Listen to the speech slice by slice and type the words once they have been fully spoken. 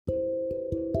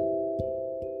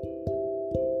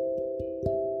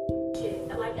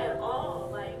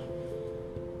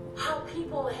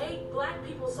black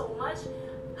people so much,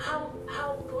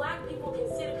 how black people can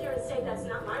sit up here and say that's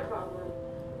not my problem.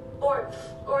 Or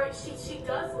she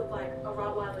does look like a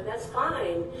Rottweiler. That's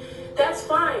fine. That's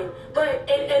fine. But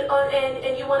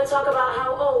and you want to talk about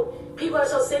how people are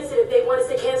so sensitive. They want us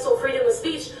to cancel freedom of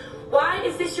speech. Why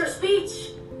is this your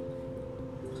speech?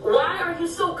 Why are you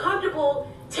so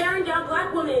comfortable tearing down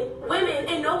black women,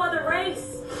 and no other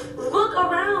race? Look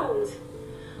around.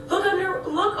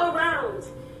 Look around.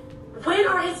 When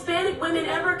are Hispanic women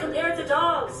ever compared to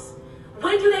dogs?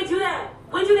 When do they do that?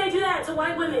 When do they do that to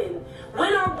white women?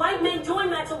 When are white men doing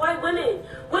that to white women?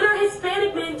 When are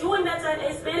Hispanic men doing that to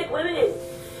Hispanic women?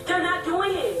 They're not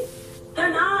doing it. They're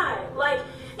not. Like,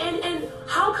 and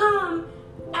how come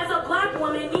as a black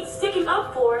woman me sticking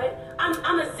up for it,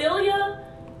 I'm a Zelia?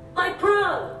 Like,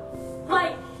 bruh.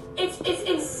 Like, it's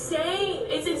insane.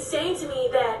 It's insane to me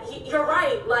that you're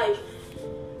right. Like,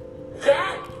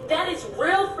 that is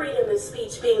real freedom of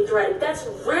speech being threatened. That's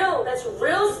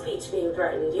real speech being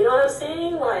threatened. You know what I'm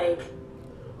saying? Like,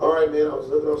 all right, man, I was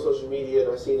looking on social media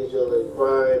and I seen this young lady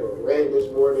crying or ranting this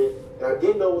morning, and I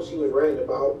didn't know what she was ranting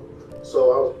about,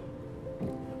 so I was...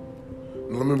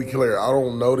 Let me be clear, I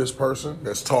don't know this person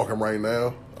that's talking right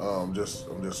now. I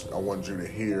want you to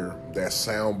hear that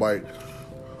sound bite.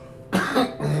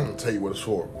 Tell you what it's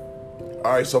for.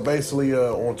 All right, so basically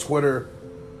on Twitter,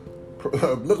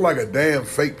 looked like a damn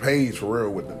fake page for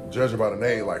real, judging by the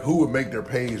name. Like, who would make their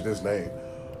page this name?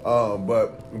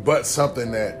 But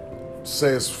something that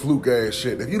says fluke ass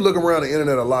shit. If you look around the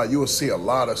internet a lot, you will see a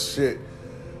lot of shit,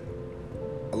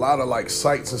 a lot of like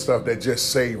sites and stuff that just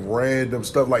say random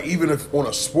stuff. Like, even if on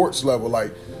a sports level,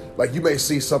 like you may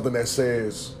see something that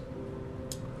says,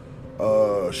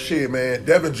 shit, man,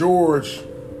 Devin George,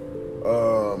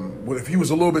 if he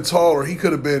was a little bit taller, he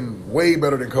could have been way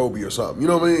better than Kobe or something. You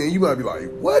know what I mean? And you might be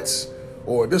like, what?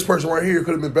 Or this person right here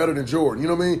could have been better than Jordan. You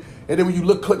know what I mean? And then when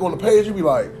you click on the page, you be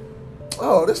like,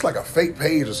 oh, this is like a fake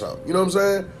page or something. You know what I'm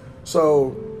saying?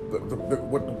 So,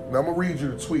 now I'm going to read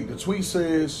you the tweet. The tweet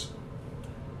says,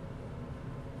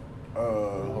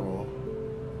 hold on.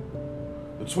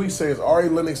 The tweet says, Ari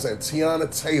Lennox and Tiana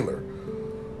Taylor.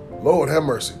 Lord have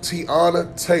mercy.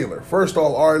 Tiana Taylor. First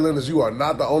off, Ari Lennox, you are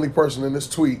not the only person in this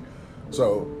tweet.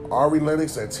 So, Ari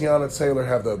Lennox and Tiana Taylor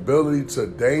have the ability to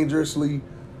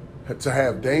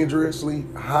have dangerously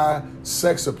high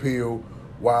sex appeal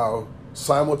while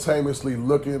simultaneously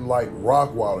looking like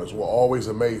Rottweilers will always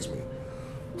amaze me.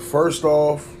 First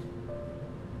off,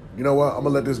 you know what? I'm gonna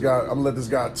let this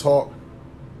guy talk,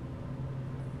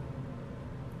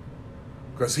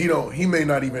 because he may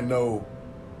not even know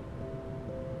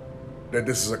that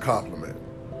this is a compliment.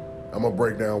 I'm gonna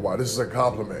break down why this is a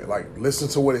compliment. Like, listen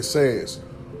to what it says.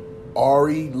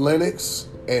 Ari Lennox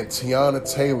and Tiana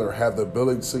Taylor have the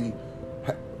ability.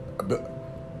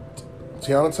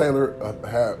 Tiana Taylor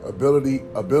have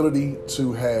ability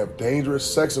to have dangerous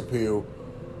sex appeal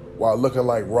while looking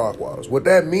like Rottweilers. What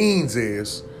that means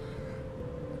is,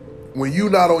 when you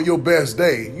not on your best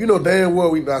day, you know damn well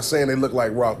we not saying they look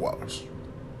like Rottweilers.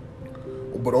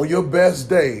 But on your best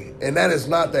day, and that is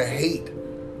not the hate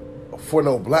for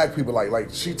no black people. Like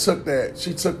she took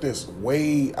this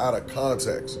way out of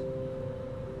context.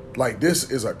 Like,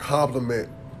 this is a compliment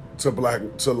to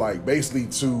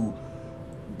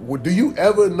do you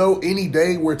ever know any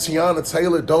day where Tiana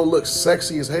Taylor don't look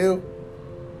sexy as hell?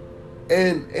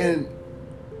 And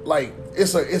like,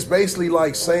 it's basically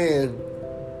like saying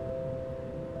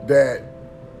that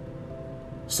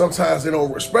sometimes they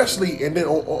don't, especially, and then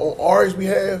on Ari's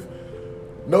behalf,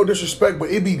 no disrespect, but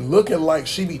it be looking like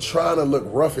she be trying to look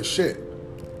rough as shit.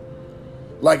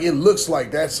 Like, it looks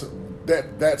like that's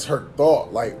her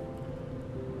thought. Like,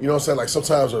 you know what I'm saying? Like,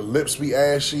 sometimes her lips be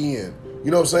ashy, and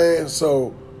you know what I'm saying?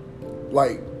 So,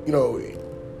 like, you know,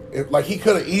 like, he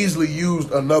could have easily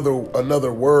used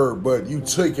another word, but you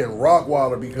taking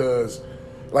Rottweiler because,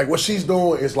 like, what she's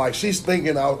doing is, like, she's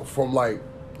thinking out from, like,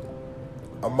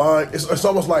 a mind. It's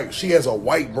almost like she has a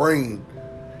white brain,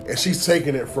 and she's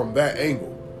taking it from that angle.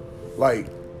 Like,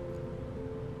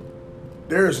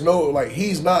 there's no, like,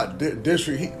 he's not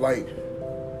like,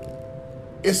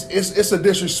 it's a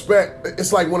disrespect.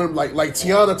 It's like one of them, like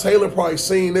Tiana Taylor probably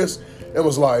seen this and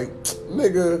was like,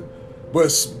 nigga,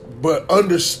 but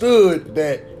understood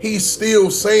that he's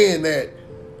still saying that,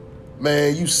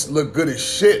 man, you look good as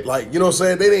shit. Like, you know what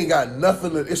I'm saying? They ain't got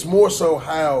nothing. It's more so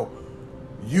how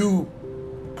you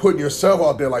putting yourself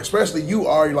out there. Like, especially you,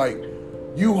 Ari, like,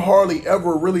 you hardly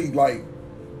ever really, like,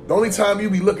 the only time you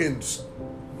be looking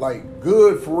like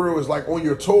good for real is like on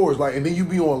your tours, like, and then you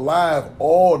be on live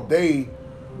all day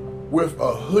with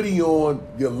a hoodie on,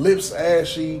 your lips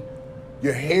ashy,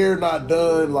 your hair not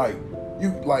done, like,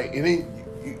 you, like, and then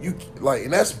you like,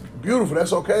 and that's beautiful.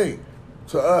 That's okay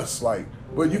to us. Like,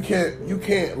 but you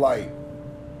can't like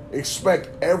expect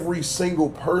every single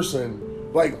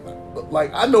person.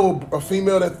 Like I know a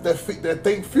female that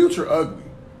think Future ugly,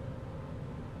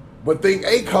 but think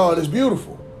Akon is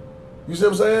beautiful. You see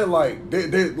what I'm saying? Like,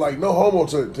 they like, no homo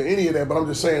to any of that, but I'm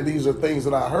just saying these are things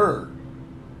that I heard.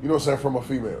 You know what I'm saying, from a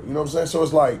female. You know what I'm saying? So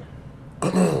it's like,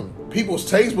 people's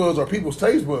taste buds are people's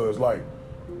taste buds. Like,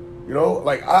 you know,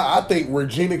 like I think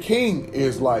Regina King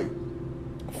is like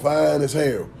fine as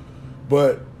hell,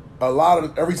 but a lot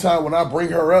of every time when I bring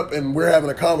her up and we're having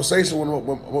a conversation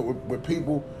with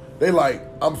people, they like,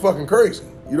 I'm fucking crazy.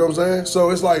 You know what I'm saying? So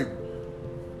it's like,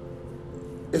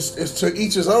 it's to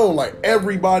each his own. Like,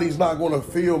 everybody's not going to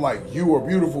feel like you are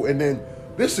beautiful. And then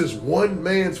this is one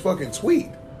man's fucking tweet.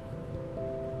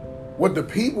 What the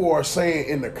people are saying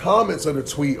in the comments of the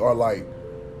tweet are like,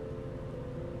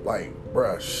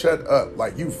 bruh, shut up.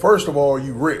 Like, you, first of all,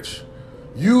 you rich.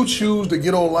 You choose to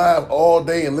get on live all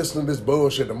day and listen to this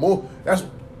bullshit. That's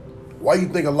why you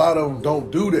think a lot of them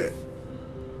don't do that.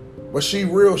 But she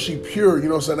real, she pure, you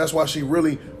know what I'm saying? That's why she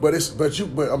really, but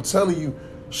I'm telling you,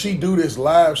 she do this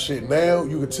live shit now,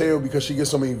 you can tell because she gets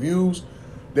so many views,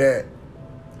 that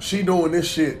she doing this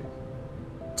shit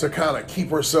to kind of keep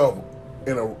herself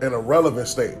in a relevant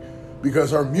state.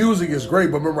 Because her music is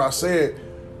great, but remember I said,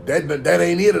 that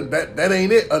ain't it. That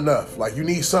ain't it enough. Like, you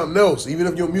need something else. Even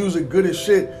if your music good as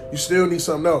shit, you still need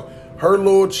something else. Her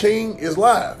Lil Ching is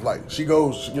live. Like, she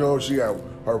goes, you know, she got,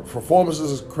 her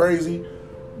performances is crazy,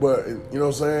 but you know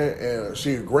what I'm saying. And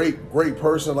she a great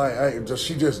person. Like,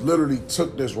 she just literally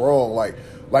took this wrong. Like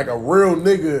a real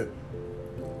nigga.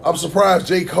 I'm surprised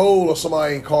J. Cole or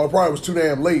somebody ain't called. It probably was too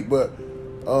damn late, but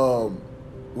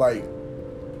like.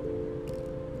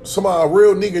 A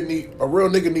real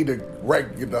nigga need to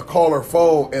call her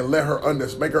phone and let her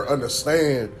make her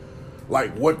understand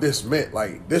like what this meant.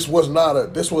 Like, it was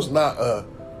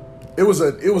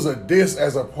a diss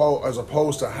as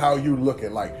opposed to how you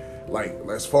looking, like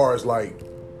as far as like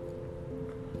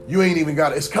you ain't even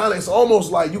got it. It's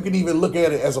almost like you can even look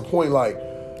at it as a point like,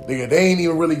 nigga, they ain't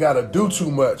even really gotta do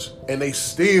too much and they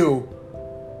still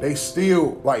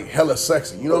like hella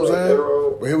sexy. You know what I'm saying?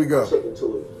 But here we go.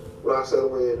 When I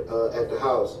settled in at the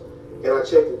house, and I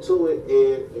checked into it,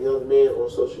 and a young man on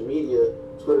social media,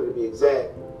 Twitter to be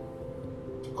exact,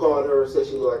 called her and said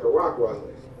she looked like a Rottweiler.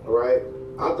 All right,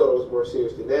 I thought it was more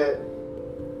serious than that,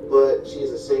 but she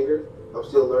is a singer. I'm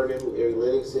still learning who Ari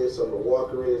Lennox is. Summer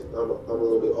Walker is. I'm a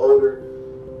little bit older.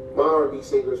 My R&B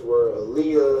singers were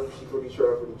Aaliyah. She's from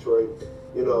Detroit.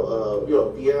 You know,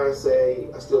 Beyonce.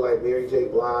 I still like Mary J.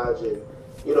 Blige, and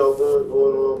you know,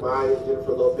 going on, Maya,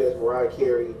 Jennifer Lopez, Mariah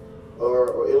Carey.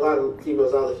 Or a lot of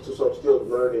females I listen to, so I'm still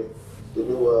learning the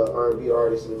new R&B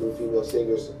artists and the new female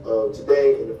singers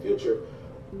today and in the future.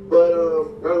 But I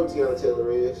know who Tiana Taylor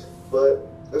is, but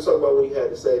let's talk about what he had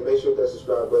to say. Make sure you hit that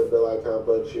subscribe button, bell icon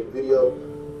button, share the video,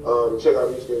 and check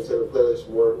out Eastern Taylor playlist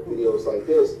for more videos like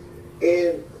this.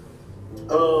 And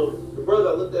the brother,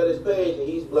 I looked at his page, and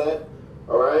he's black,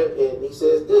 all right, and he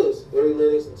says this: Ari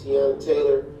Lennox and Tiana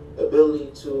Taylor ability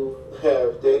to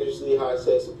have dangerously high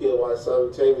sex appeal while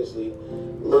simultaneously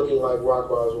looking like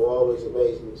Rottweilers will always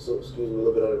amaze me. So, excuse me, a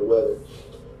little bit under the weather.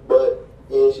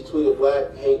 And she tweeted,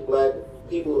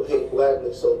 people hate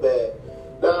blackness so bad.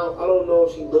 Now, I don't know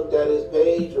if she looked at his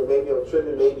page, or maybe I'm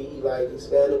tripping, maybe he like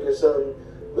Hispanic or something,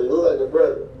 but he looked like a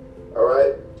brother, all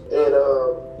right? And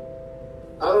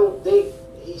I don't think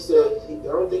he said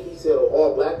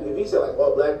all black people. If he said like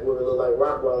all black women look like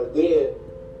Rottweilers, then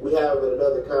we have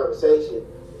another conversation,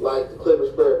 like the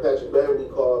Clippers player Patrick Beverly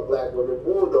called black women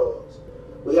bulldogs.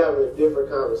 We having a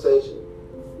different conversation.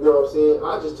 You know what I'm saying?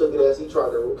 I just took it as he tried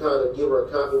to kind of give her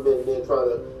a compliment and then try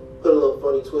to put a little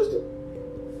funny twist in.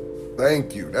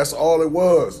 Thank you. That's all it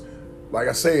was. Like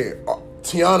I said,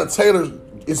 Tiana Taylor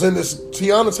is in this.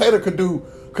 Tiana Taylor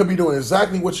could be doing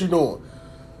exactly what you're doing.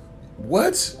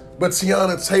 What? But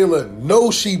Tiana Taylor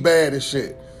knows she bad as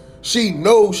shit. She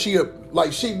knows she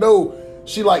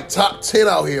like top 10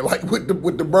 out here, like with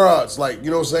the broads, like,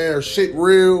 you know what I'm saying, her shit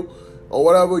real or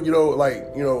whatever, you know, like,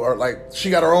 you know, or like she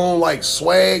got her own like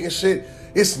swag and shit.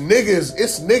 It's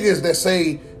niggas that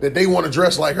say that they want to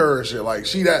dress like her and shit. Like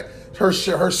her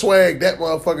swag, that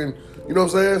motherfucking, you know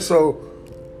what I'm saying? So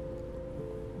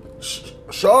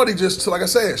Shawty just, like I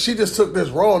said, she just took this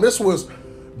wrong. This was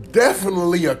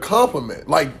definitely a compliment.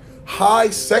 Like, high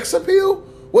sex appeal?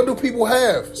 What do people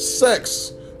have?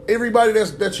 Sex. Everybody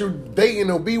that you're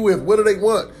dating or be with, what do they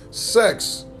want?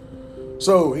 Sex.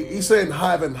 So he's saying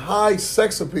having high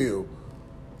sex appeal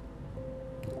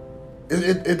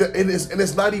It is, and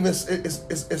it's not even.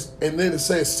 It's and then it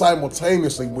says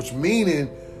simultaneously, which meaning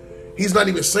he's not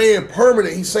even saying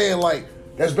permanent. He's saying like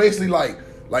that's basically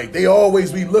like they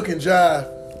always be looking jive.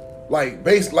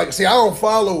 See, I don't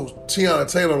follow Tiana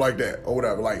Taylor like that or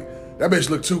whatever. Like that bitch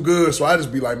look too good, so I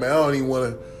just be like, man, I don't even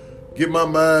want to get my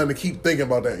mind to keep thinking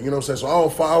about that. You know what I'm saying? So I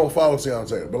don't follow Tiana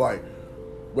Taylor,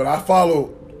 but I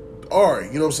follow Ari,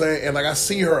 you know what I'm saying? And like I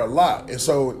see her a lot. And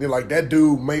so like that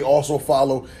dude may also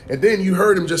follow. And then you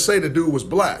heard him just say the dude was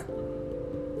black.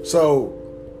 So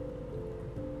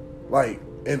like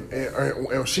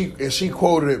and she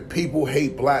quoted it, people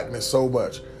hate blackness so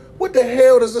much. What the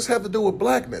hell does this have to do with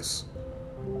blackness?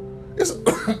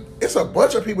 It's a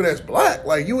bunch of people that's black.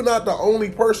 Like you're not the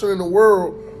only person in the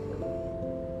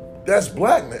world that's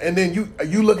black. And then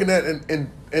you looking at and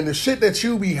the shit that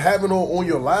you be having on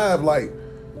your live, like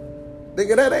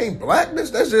nigga, that ain't blackness.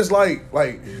 That's just like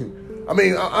I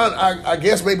mean, I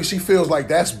guess maybe she feels like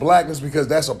that's blackness because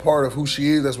that's a part of who she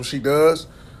is. That's what she does,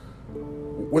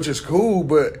 which is cool.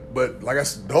 But like I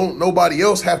said, don't nobody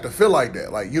else have to feel like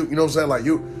that. Like you know what I'm saying? Like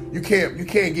you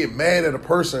can't get mad at a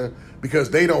person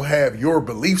because they don't have your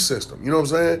belief system. You know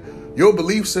what I'm saying? Your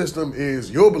belief system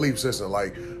is your belief system.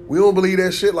 Like we don't believe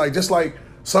that shit. Like just like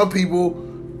some people,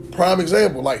 prime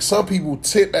example, like some people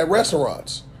tip at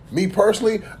restaurants. Me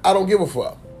personally, I don't give a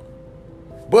fuck.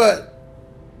 But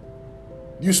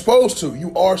you're supposed to.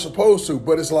 You are supposed to.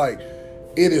 But it's like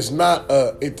it is not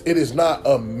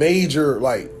a major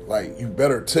like you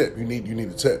better tip. You need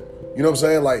to tip. You know what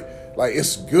I'm saying? Like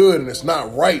it's good and it's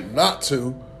not right not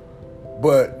to,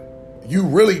 but you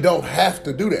really don't have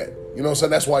to do that. You know what I'm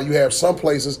saying? That's why you have some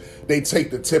places they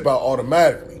take the tip out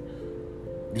automatically.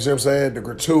 You see what I'm saying? The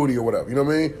gratuity or whatever. You know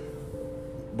what I mean?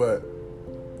 But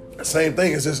same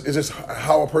thing. It's just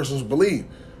how a person's believe.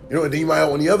 You know, and then you might,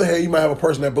 on the other hand, you might have a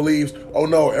person that believes, oh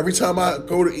no, every time I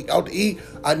go out to eat,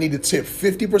 I need to tip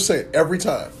 50% every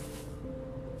time.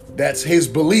 That's his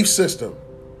belief system.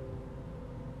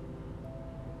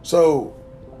 So,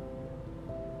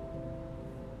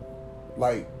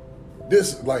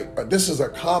 this is a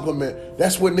compliment.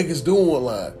 That's what niggas do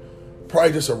online.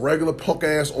 Probably just a regular punk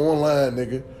ass online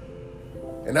nigga,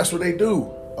 and that's what they do.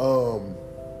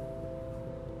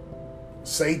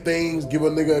 Say things, give a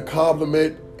nigga a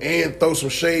compliment, and throw some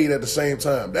shade at the same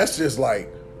time. That's just like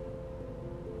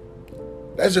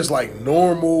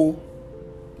normal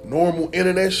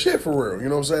internet shit for real. You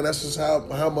know what I'm saying? That's just how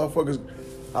motherfuckers,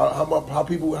 how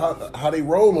people they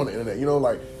roll on the internet. You know,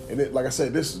 like I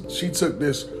said, she took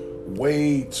this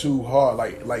way too hard.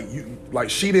 Like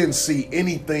she didn't see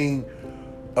anything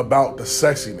about the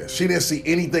sexiness. She didn't see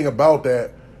anything about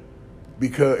that.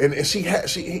 Because and she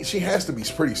has to be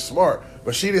pretty smart,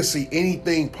 but she didn't see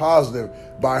anything positive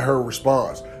by her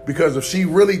response. Because if she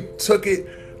really took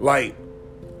it like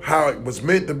how it was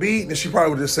meant to be, then she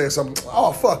probably would just say something,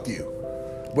 oh fuck you.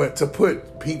 But to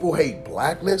put people hate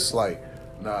blackness, like,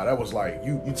 nah, that was like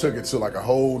you took it to like a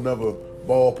whole nother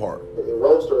ballpark. And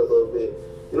roast her a little bit.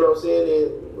 You know what I'm saying? And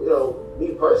you know, me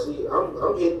personally,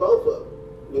 I'm hitting both of them.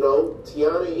 You know,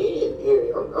 Tiana and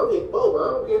Ari, I'm hitting both. I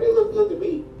don't care, they look good to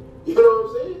me. You know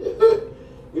what I'm saying?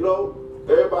 You know,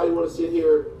 everybody want to sit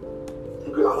here,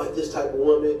 girl, I like this type of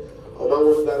woman. Oh, my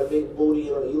woman got a big booty.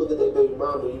 You know, you look at that baby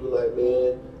mama, you be like,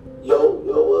 man,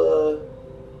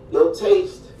 your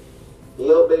taste and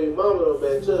your baby mama don't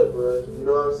match up, bro. You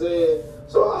know what I'm saying?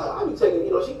 So I be taking,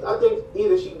 you know, I think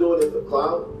either she doing it for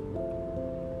clout,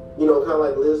 you know, kind of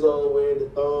like Lizzo wearing the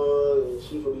thong, and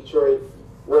she from Detroit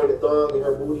wearing the thong and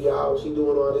her booty out. She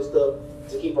doing all this stuff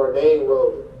to keep her name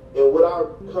rolling. And what I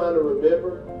kind of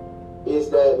remember is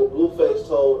that when Blueface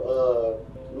told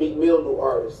Meek Mill, new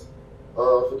artist,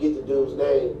 forget the dude's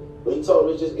name, but he told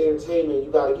him it's just entertainment.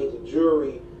 You got to get the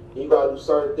jewelry. You got to do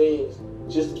certain things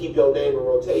just to keep your name in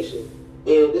rotation.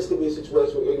 And this could be a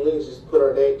situation where Ari Lennox just keep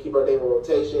her name in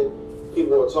rotation.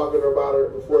 People were talking about her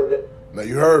before that. Now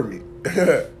you heard me.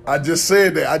 I just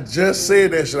said that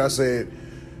shit. I said,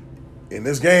 in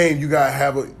this game, it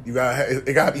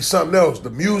gotta be something else. The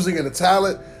music and the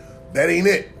talent, that ain't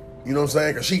it. You know what I'm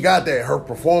saying? Cause she got that. Her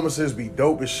performances be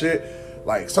dope as shit.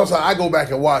 Like sometimes I go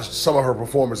back and watch some of her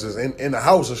performances in the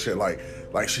house and shit. Like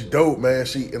she dope, man.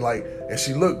 She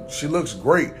looks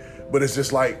great. But it's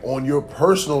just like on your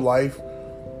personal life,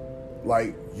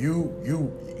 like you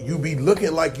be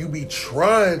looking like you be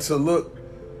trying to look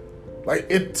like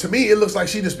it. To me, it looks like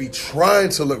she just be trying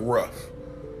to look rough.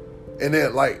 And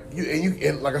then like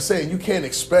and like I said, you can't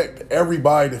expect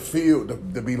everybody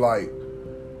to be like,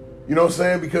 you know what I'm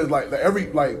saying? Because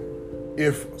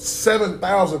if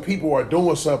 7,000 people are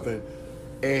doing something,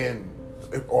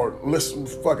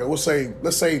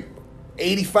 let's say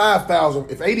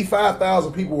 85,000, if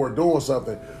 85,000 people were doing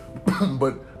something,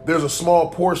 but there's a small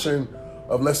portion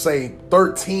of, let's say,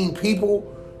 13 people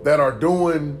that are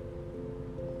doing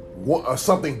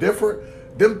something different,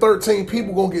 them 13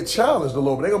 people gonna get challenged a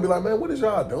little bit. They're gonna be like, man, what is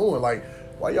y'all doing? Like,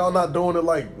 why y'all not doing it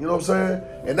like, you know what I'm saying?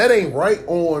 And that ain't right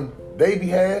on their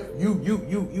behalf. You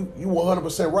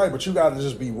 100% right, but you gotta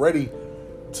just be ready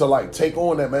to like take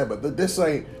on that, man. But this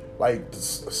ain't like,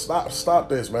 stop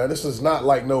this, man. This is not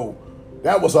like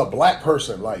that was a black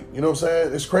person. Like, you know what I'm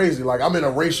saying? It's crazy. Like, I'm in a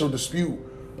racial dispute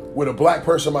with a black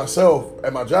person myself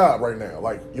at my job right now.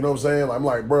 Like, you know what I'm saying? I'm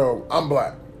like, bro, I'm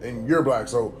black and you're black.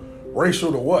 So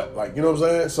racial to what? Like, you know what I'm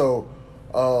saying? So,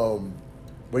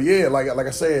 but yeah, like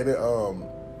I said,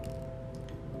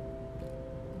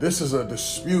 this is a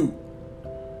dispute.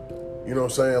 You know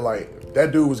what I'm saying? Like,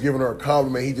 that dude was giving her a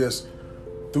compliment. He just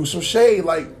threw some shade.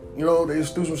 Like, you know, they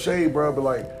just threw some shade, bro. But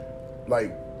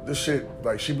like this shit,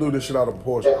 like, she blew this shit out of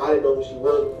proportion. I didn't know who she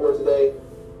was before today,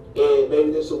 and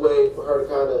maybe this is a way for her to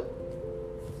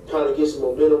kind of get some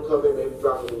momentum coming. Maybe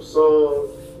drop a new song,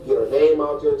 get her name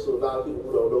out there to a lot of people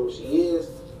who don't know who she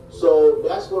is. So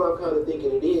that's what I'm kind of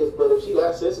thinking it is. But if she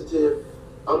that sensitive,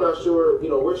 I'm not sure, you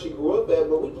know, where she grew up at,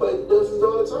 but we played the dances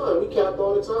all the time. We capped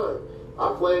all the time.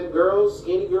 I played girls,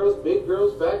 skinny girls, big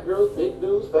dudes, fat dudes,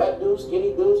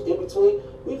 skinny dudes, in between.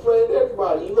 We played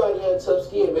everybody. You gotta have tough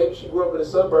skin. Maybe she grew up in the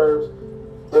suburbs,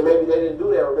 and maybe they didn't do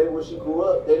that, or maybe when she grew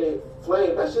up, they didn't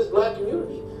flame. That's just black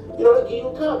community. You know, they give you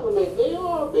a compliment. Man,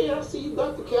 oh man, I see you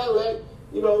got the Cadillac,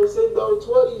 you know, sitting on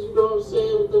 20s, you know what I'm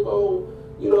saying, with them old,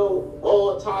 you know,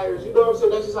 all tires. You know what I'm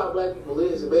saying? That's just how black people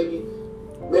is. And maybe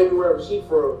wherever she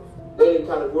from, they didn't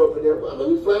kind of grow up in there. I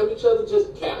mean, we flamed each other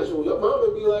just casual. Your mom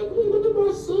would be like, hey, look at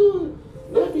my son.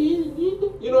 Nappy,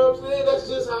 you know what I'm saying? That's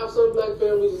just how some black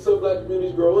families and some black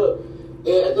communities grow up. And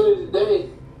at the end of the day,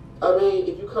 I mean,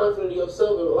 if you're confident in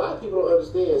yourself, and a lot of people don't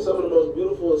understand, some of the most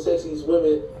beautiful and sexiest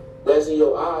women that's in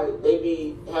your eye, they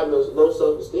be having a low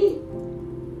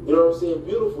self-esteem. You know what I'm saying?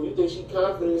 Beautiful. You think she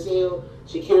confident as hell,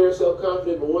 she carries herself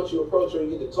confident, but once you approach her and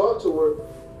get to talk to her,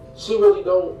 she really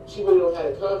don't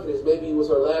have the confidence. Maybe it was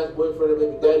her last boyfriend, or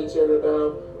maybe daddy turned her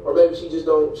down, or maybe she's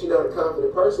not a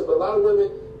confident person. But a lot of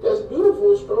women that's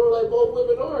beautiful and strong, like both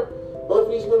of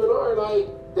these women are, like,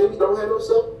 they don't have no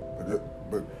self.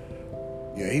 But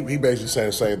yeah, he basically saying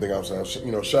the same thing I'm saying.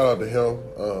 You know, shout out to him.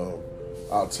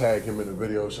 I'll tag him in the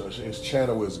video. So his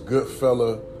channel is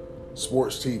Goodfella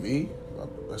Sports TV.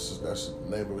 That's the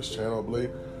name of his channel, I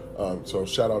believe. So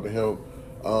shout out to him.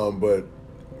 But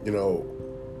you know,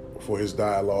 for his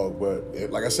dialogue.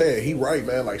 But like I said, he right,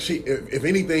 man. Like, if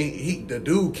anything, the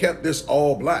dude kept this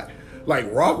all black.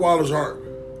 Like, Rottweilers aren't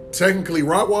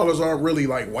really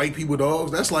like white people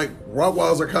dogs. That's like,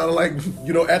 Rottweilers are kind of like,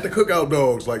 you know, at the cookout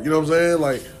dogs. Like, you know what I'm saying?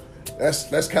 Like,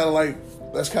 that's kind of like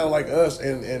us.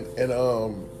 And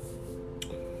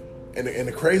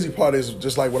the crazy part is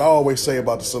just like what I always say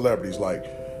about the celebrities. Like,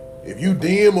 if you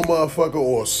DM a motherfucker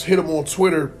or hit them on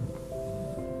Twitter,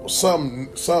 something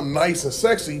nice and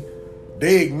sexy,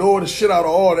 they ignore the shit out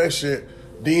of all that shit.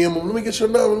 DM them, let me get your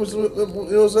number, you know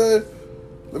what I'm saying?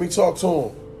 Let me talk to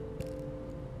them.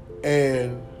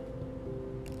 And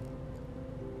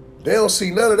they don't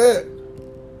see none of that.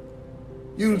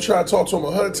 You try to talk to them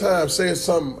 100 times, saying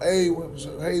something, hey,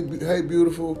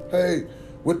 beautiful, hey.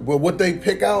 What they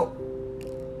pick out,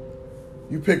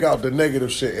 you pick out the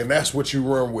negative shit, and that's what you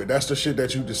run with. That's the shit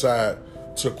that you decide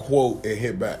to quote and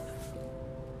hit back.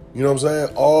 You know what I'm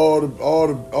saying?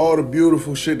 All the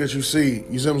beautiful shit that you see.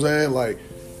 You see what I'm saying? Like,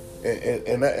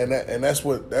 and that's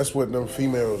what them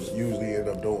females usually end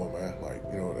up doing, man. Like,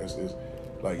 you know, that's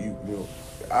like you know,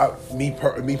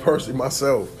 me personally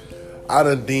myself, I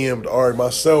done DM'd Ari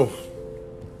myself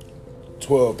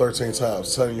 12, 13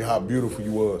 times, telling you how beautiful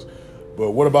you was.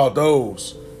 But what about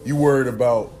those? You worried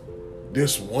about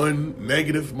this one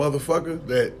negative motherfucker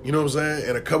that, you know what I'm saying,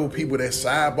 and a couple people that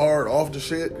sidebarred off the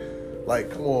shit?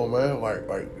 Like, come on, man.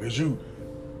 Like, cause you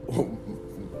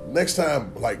next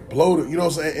time, like, blow the, you know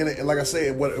what I'm saying? And like I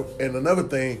said, and another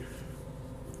thing,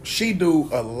 she do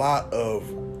a lot of,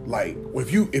 like,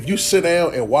 if you sit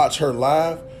down and watch her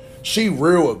live, she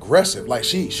real aggressive. Like,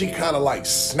 she kind of like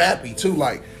snappy too.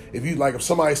 Like, if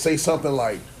somebody say something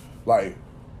like,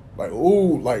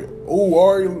 ooh,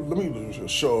 Ari, let me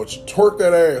twerk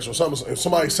that ass or something. If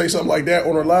somebody say something like that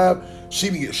on her live, she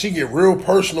get real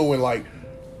personal and like,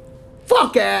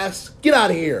 fuck ass, get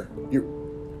out of here.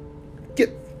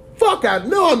 Fuck out.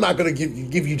 No, I'm not gonna give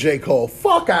you J. Cole.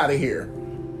 Fuck out of here,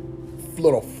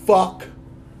 little fuck.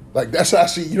 Like, that's how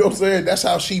she, you know what I'm saying? That's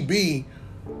how she be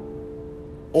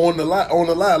on the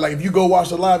live. Like, if you go watch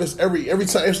the live, it's every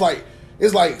time.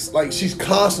 it's like she's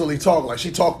constantly talking. Like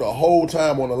she talked the whole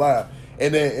time on the live,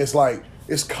 and then it's like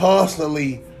it's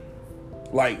constantly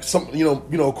like some,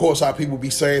 of course how people be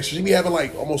saying she be having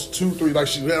like almost 2-3, like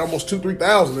she had almost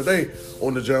 2,000-3,000 a day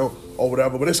on the Jones or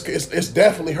whatever. But it's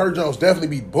definitely her Jones definitely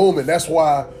be booming. That's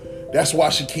why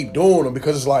she keep doing them,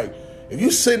 because it's like if you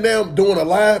sitting down doing a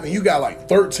live and you got like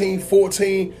 13,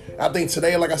 14, I think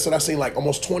today, like I said, I seen like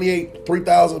almost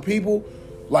 3,000 people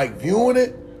like viewing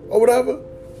it or whatever.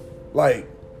 Like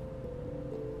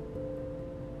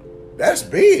that's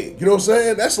big. You know what I'm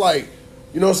saying? That's like,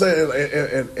 you know what I'm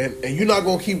saying? And you're not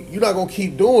gonna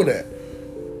keep doing that.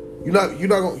 You're not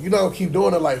gonna keep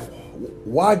doing it. Like,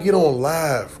 why get on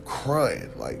live crying?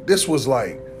 Like this was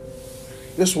like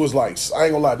I ain't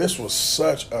gonna lie, this was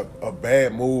such a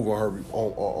bad move on her,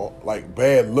 on like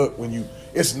bad look. When you,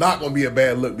 it's not gonna be a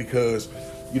bad look because,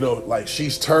 like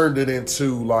she's turned it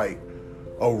into like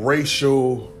a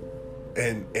racial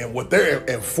and what they're,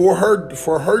 and for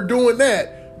her doing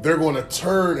that, they're gonna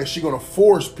turn and she's gonna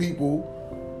force people,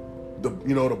 the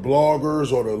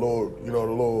bloggers or the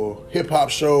little hip hop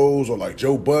shows or like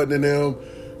Joe Budden and them,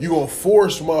 you gonna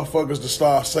force motherfuckers to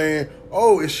start saying,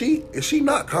 oh, is she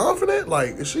not confident?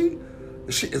 Like,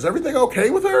 is everything okay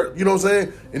with her? You know what I'm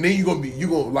saying? And then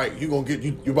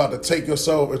you're about to take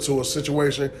yourself into a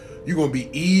situation, you're gonna be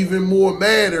even more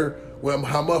madder when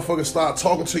how motherfuckers start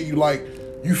talking to you like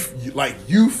you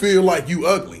feel like you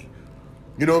ugly.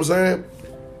 You know what I'm saying?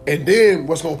 And then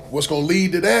what's gonna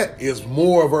lead to that is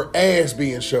more of her ass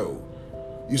being showed.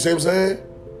 You see what I'm saying?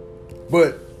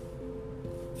 But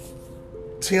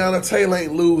Tiana Taylor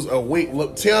ain't lose a wink.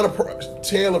 Look, Tiana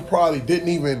Taylor probably didn't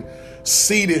even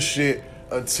see this shit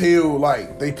until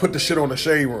like they put the shit on the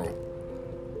Shade Room.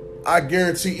 I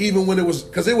guarantee, even when it was,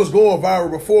 because it was going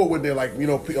viral before, when they're like,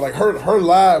 like her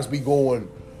lives be going,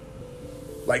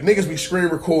 like niggas be screen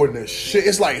recording this shit.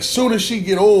 It's like as soon as she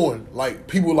get on, like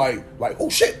people like oh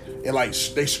shit, and like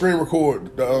they screen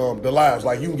record the lives.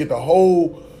 Like you can get the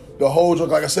whole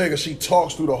joke. Like I said, because she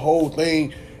talks through the whole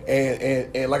thing.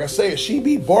 And like I said, she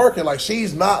be barking. Like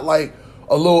she's not like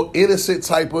a little innocent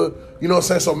type of, you know what I'm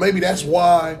saying? So maybe that's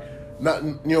why,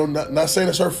 not saying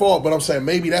it's her fault, but I'm saying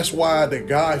maybe that's why the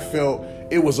guy felt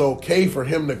it was okay for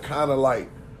him to kind of like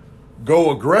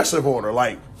go aggressive on her.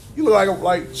 Like, you look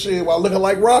like shit while looking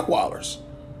like Rockwallers.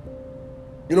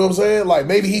 You know what I'm saying? Like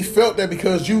maybe he felt that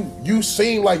because you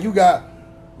seem like you got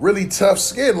really tough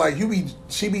skin. Like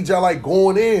she be just like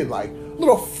going in like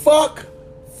little fuck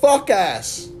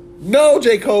ass. No,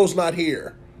 J. Cole's not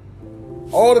here.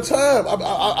 All the time.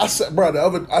 I said, bro,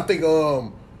 I think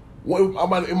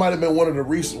it might have been one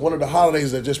of the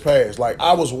holidays that just passed. Like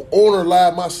I was on her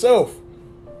live myself,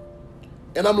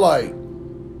 and I'm like,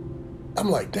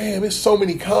 damn, it's so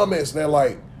many comments that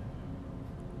like,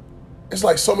 it's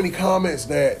like so many comments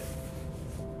that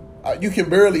you can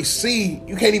barely see.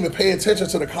 You can't even pay attention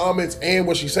to the comments and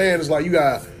what she's saying. It's like you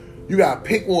got to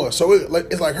pick one. So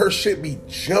it's like her shit be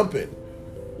jumping.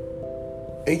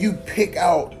 And you pick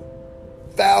out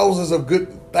thousands of good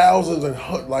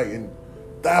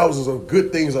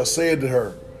things I said to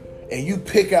her. And you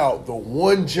pick out the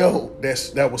one joke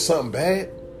that was something bad.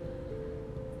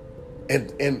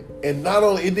 And not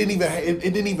only, it didn't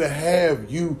even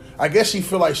have you. I guess she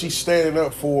feel like she's standing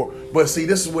up for, but see,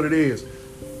 this is what it is.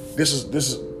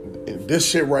 This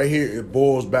shit right here, it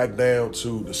boils back down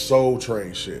to the Soul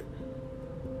Train shit.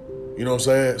 You know what I'm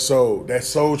saying? So that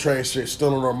Soul Train shit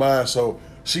still on her mind. So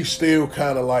she's still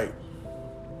kind of like,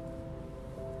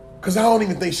 because I don't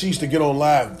even think she used to get on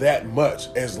live that much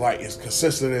as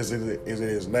consistent as it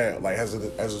is now, like as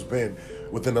it's been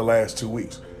within the last 2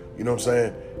 weeks. You know what I'm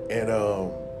saying? And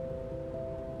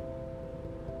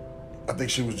I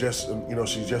think she was just,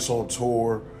 she's just on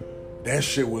tour. That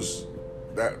shit was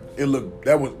that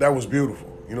was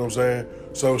beautiful. You know what I'm saying?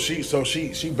 So she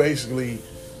basically,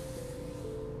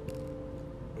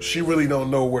 she really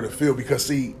don't know where to feel, because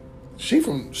see, she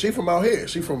from out here.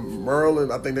 She from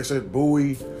Maryland. I think they said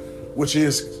Bowie, which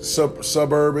is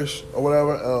suburbish or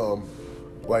whatever.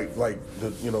 Like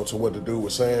the, to what the dude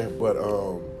was saying. But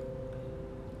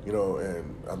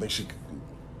and I think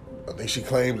she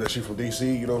claims that she from DC.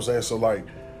 You know what I'm saying? So like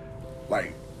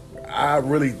I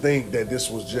really think that this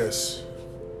was just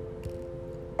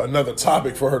another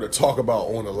topic for her to talk about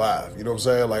on the live. You know what I'm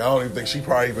saying? Like I don't even think she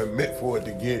probably even meant for it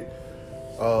to get.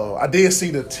 I did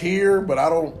see the tear, but I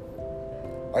don't.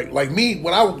 Like me,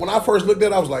 when I first looked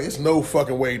at it, I was like, it's no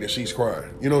fucking way that she's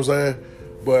crying. You know what I'm saying?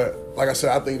 But like I said,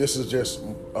 I think this is just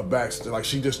a backstory. Like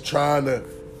she just trying to,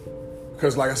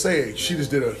 because like I said, she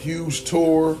just did a huge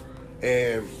tour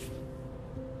and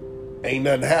ain't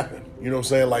nothing happened. You know what I'm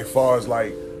saying? Like far as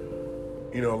like,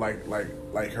 like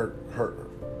like her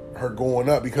going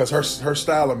up, because her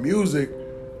style of music,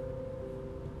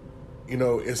 you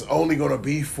know, is only gonna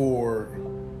be for,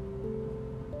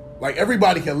 like,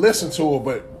 everybody can listen to her,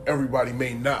 but everybody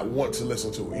may not want to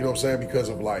listen to it. You know what I'm saying? Because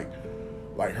of like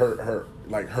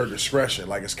her discretion.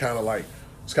 Like it's kind of like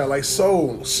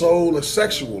soul and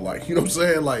sexual. Like, you know what I'm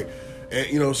saying? Like, and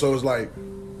you know, so it's like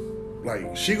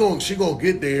she gonna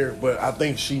get there, but I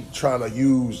think she trying to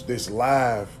use this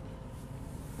live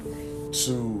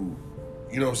to,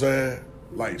 you know what I'm saying?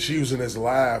 Like, she using this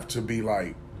live to be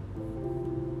like,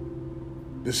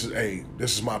 this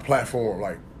is my platform.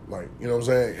 Like, you know what I'm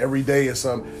saying? Every day is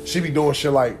something. She be doing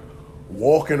shit like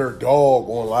walking her dog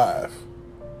on live.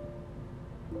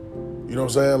 You know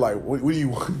what I'm saying? Like, what do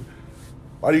you?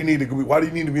 Why do you need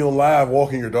to be on live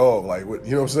walking your dog? Like, what,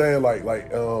 you know what I'm saying?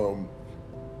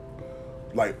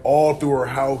 Like all through her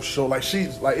house show. Like,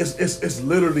 she's like, it's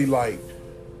literally like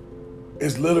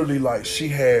she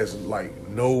has like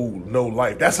no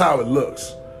life. That's how it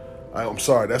looks. I'm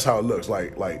sorry, that's how it looks.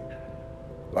 Like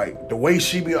the way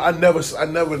she be, I never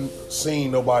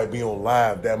seen nobody be on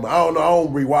live that much. I don't know, I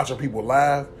don't be watching people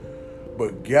live,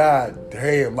 but god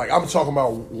damn, like, I'm talking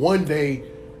about one day,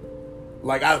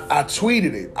 like I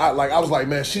tweeted it. I was like,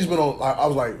 man, she's been on, I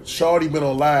was like, Shawty been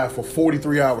on live for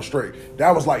 43 hours straight.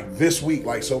 That was like this week,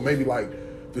 like, so maybe like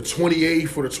the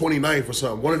 28th or the 29th or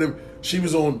something. One of them, she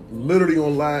was literally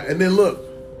on live. And then look,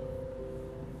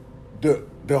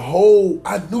 the whole,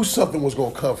 I knew something was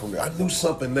gonna come from it. I knew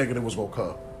something negative was gonna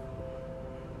come.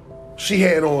 She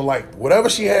had on, like, whatever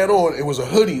she had on, it was a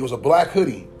hoodie, it was a black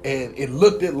hoodie, and it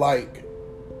looked like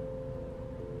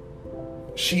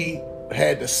she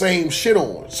had the same shit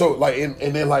on. So like, and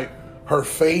then like her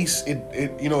face,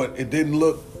 it you know, it didn't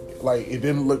look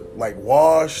like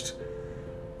washed.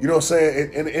 You know what I'm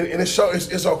saying? And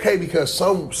it's okay, because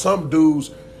some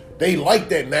dudes, they like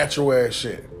that natural ass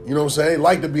shit. You know what I'm saying? They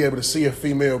like to be able to see a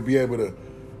female be able to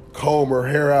comb her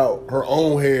hair out, her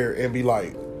own hair, and be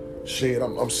like, shit,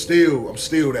 I'm still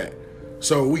that.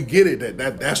 So we get it,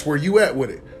 that's where you at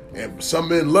with it. And some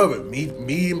men love it.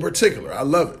 Me in particular, I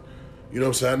love it. You know what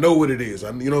I'm saying? I know what it is.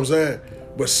 You know what I'm saying?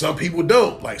 But some people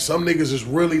don't. Like, some niggas is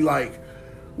really like,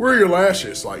 where are your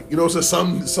lashes? Like, you know what I'm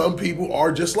saying? Some people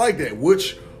are just like that,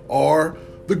 which are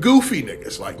the goofy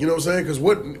niggas. Like, you know what I'm saying? Because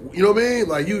what, you know what I mean?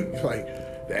 Like,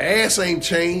 the ass ain't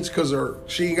changed because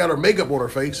she ain't got her makeup on her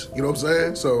face. You know what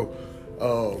I'm saying? So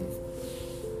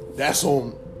that's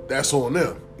on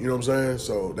them. You know what I'm saying?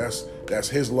 So that's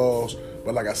his loss.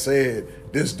 But like I said,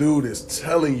 this dude is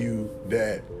telling you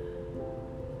that,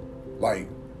 like,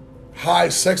 high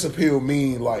sex appeal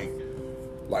mean like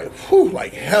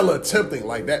hella tempting,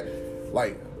 like that,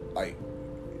 like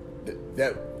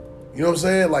that. You know what I'm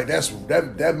saying? Like,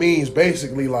 that means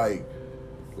basically like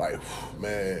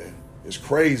man, it's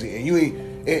crazy. And you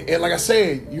ain't, and like I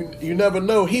said, you never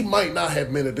know. He might not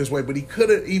have meant it this way, but he could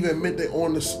have even meant it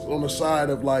on the side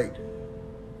of like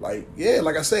yeah,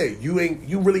 like I said, you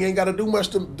really ain't got to do much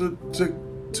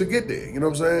to get there. You know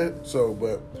what I'm saying? So,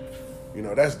 but you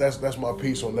know, that's my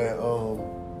piece on that.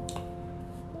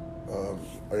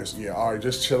 I guess, yeah, all right,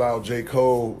 just chill out, J.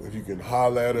 Cole. If you can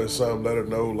holler at her or something, let her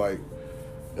know, like,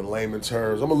 in layman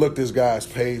terms. I'm gonna look this guy's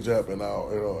page up, and I'll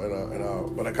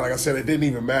but like I said, it didn't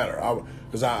even matter,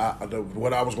 because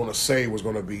what I was gonna say was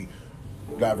gonna be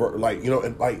divert, like, you know,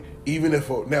 and like, even if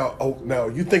now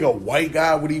you think a white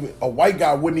guy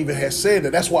wouldn't even have said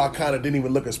that. That's why I kind of didn't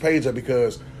even look his page up,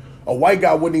 because a white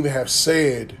guy wouldn't even have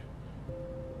said.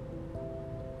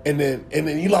 And then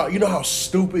you know how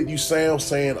stupid you sound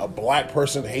saying a black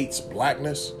person hates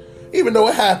blackness, even though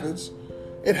it happens.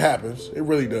 It happens. It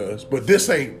really does. But this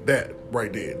ain't that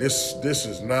right there. This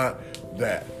is not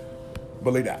that.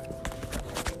 Believe that.